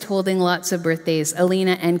just holding lots of birthdays.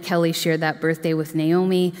 Alina and Kelly share that birthday with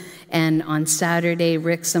Naomi. And on Saturday,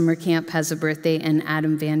 Rick Summercamp has a birthday, and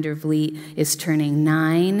Adam Vandervliet is turning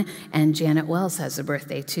 9, and Janet Wells has a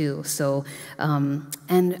birthday too. So,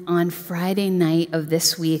 and on Friday night of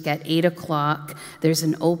this week at 8 o'clock, there's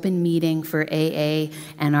an open meeting for AA,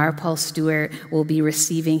 and our Paul Stewart will be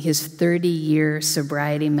receiving his 30-year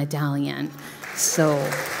sobriety medallion. So,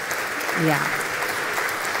 yeah,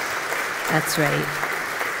 that's right.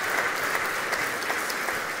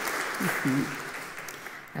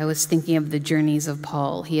 I was thinking of the journeys of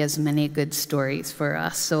Paul. He has many good stories for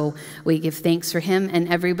us. So we give thanks for him, and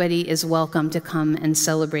everybody is welcome to come and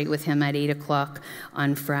celebrate with him at 8 o'clock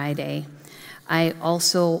on Friday. I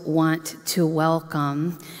also want to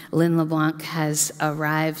welcome, Lynn LeBlanc has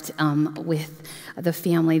arrived with the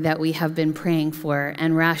family that we have been praying for.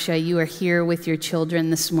 And Rasha, you are here with your children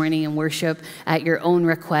this morning in worship at your own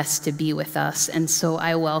request to be with us. And so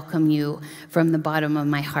I welcome you from the bottom of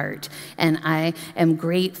my heart. And I am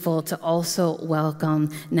grateful to also welcome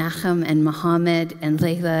Nachum and Mohammed and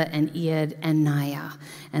Layla and Iyad and Naya.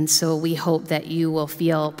 And so we hope that you will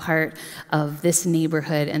feel part of this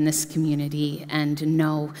neighborhood and this community, and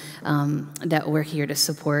know that we're here to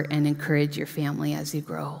support and encourage your family as you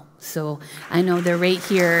grow. So I know they're right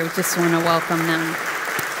here. Just want to welcome them.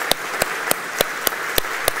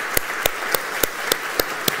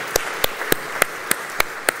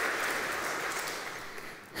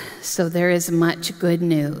 So there is much good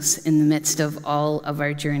news in the midst of all of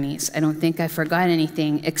our journeys. I don't think I forgot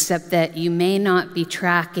anything, except that you may not be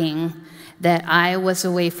tracking that I was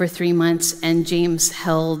away for 3 months, and James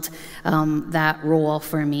held that role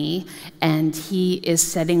for me. And he is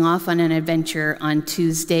setting off on an adventure on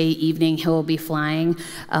Tuesday evening. He will be flying,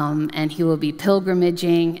 and he will be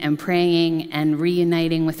pilgrimaging and praying and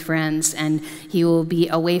reuniting with friends, and he will be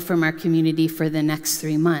away from our community for the next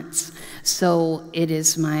 3 months. So it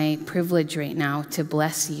is my privilege right now to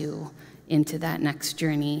bless you into that next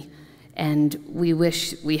journey. And we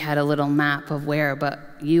wish we had a little map of where, but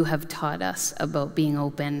you have taught us about being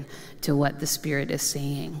open to what the Spirit is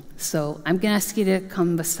saying. So I'm going to ask you to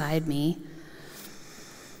come beside me.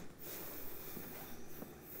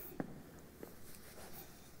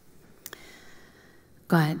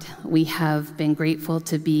 God, we have been grateful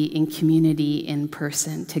to be in community in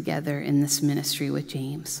person together in this ministry with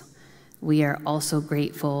James. We are also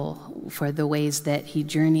grateful for the ways that he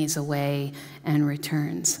journeys away and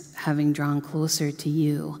returns, having drawn closer to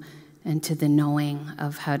you and to the knowing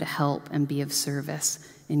of how to help and be of service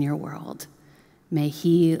in your world. May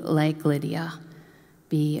he, like Lydia,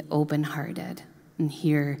 be open-hearted and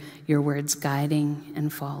hear your words guiding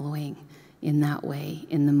and following in that way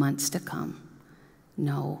in the months to come.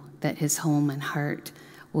 Know that his home and heart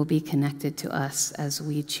will be connected to us as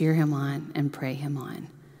we cheer him on and pray him on.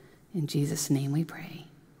 In Jesus' name we pray.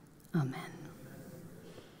 Amen.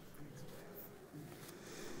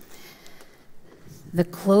 The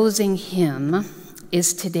closing hymn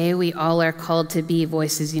is Today We All Are Called to Be,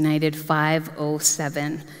 Voices United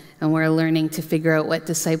 507. And we're learning to figure out what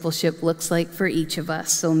discipleship looks like for each of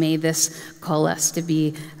us. So may this call us to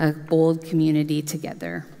be a bold community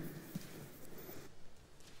together.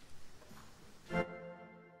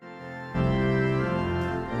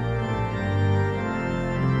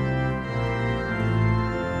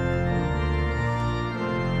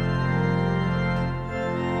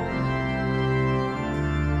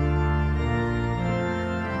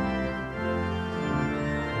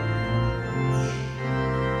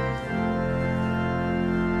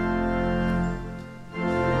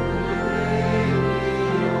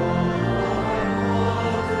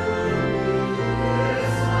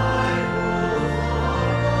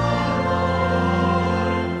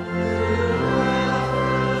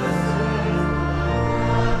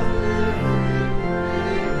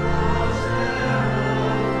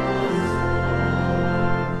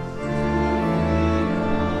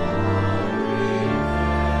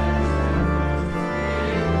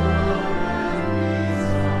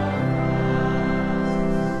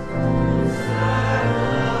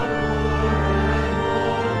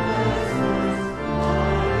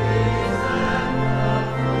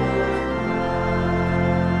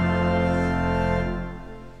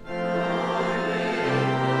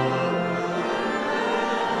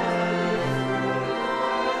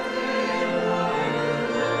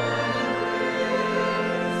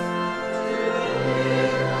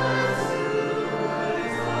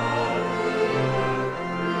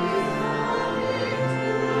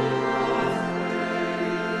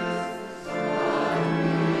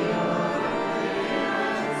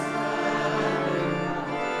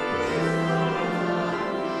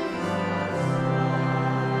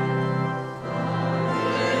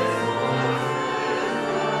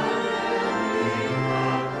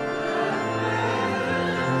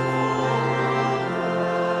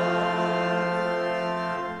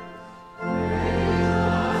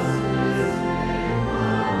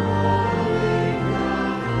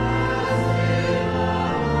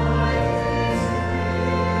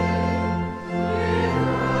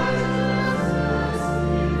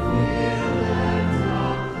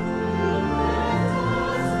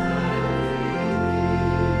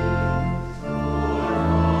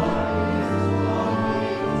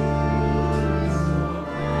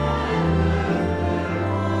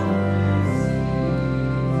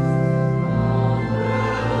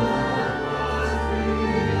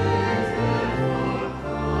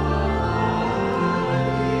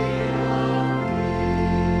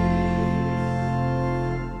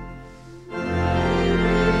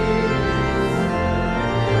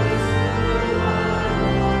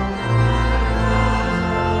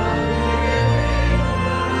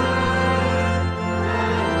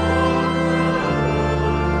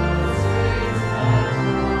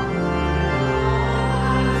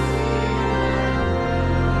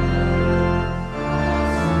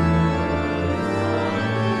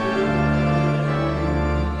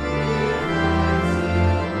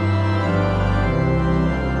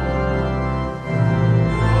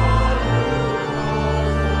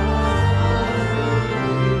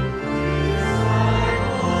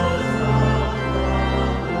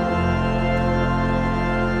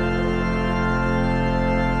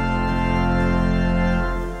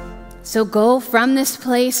 So go from this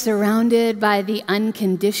place surrounded by the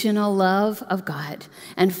unconditional love of God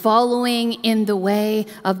and following in the way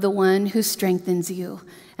of the one who strengthens you.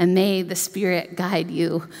 And may the Spirit guide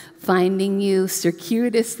you, finding you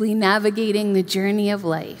circuitously navigating the journey of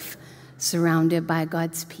life, surrounded by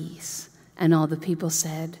God's peace. And all the people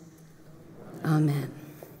said, Amen.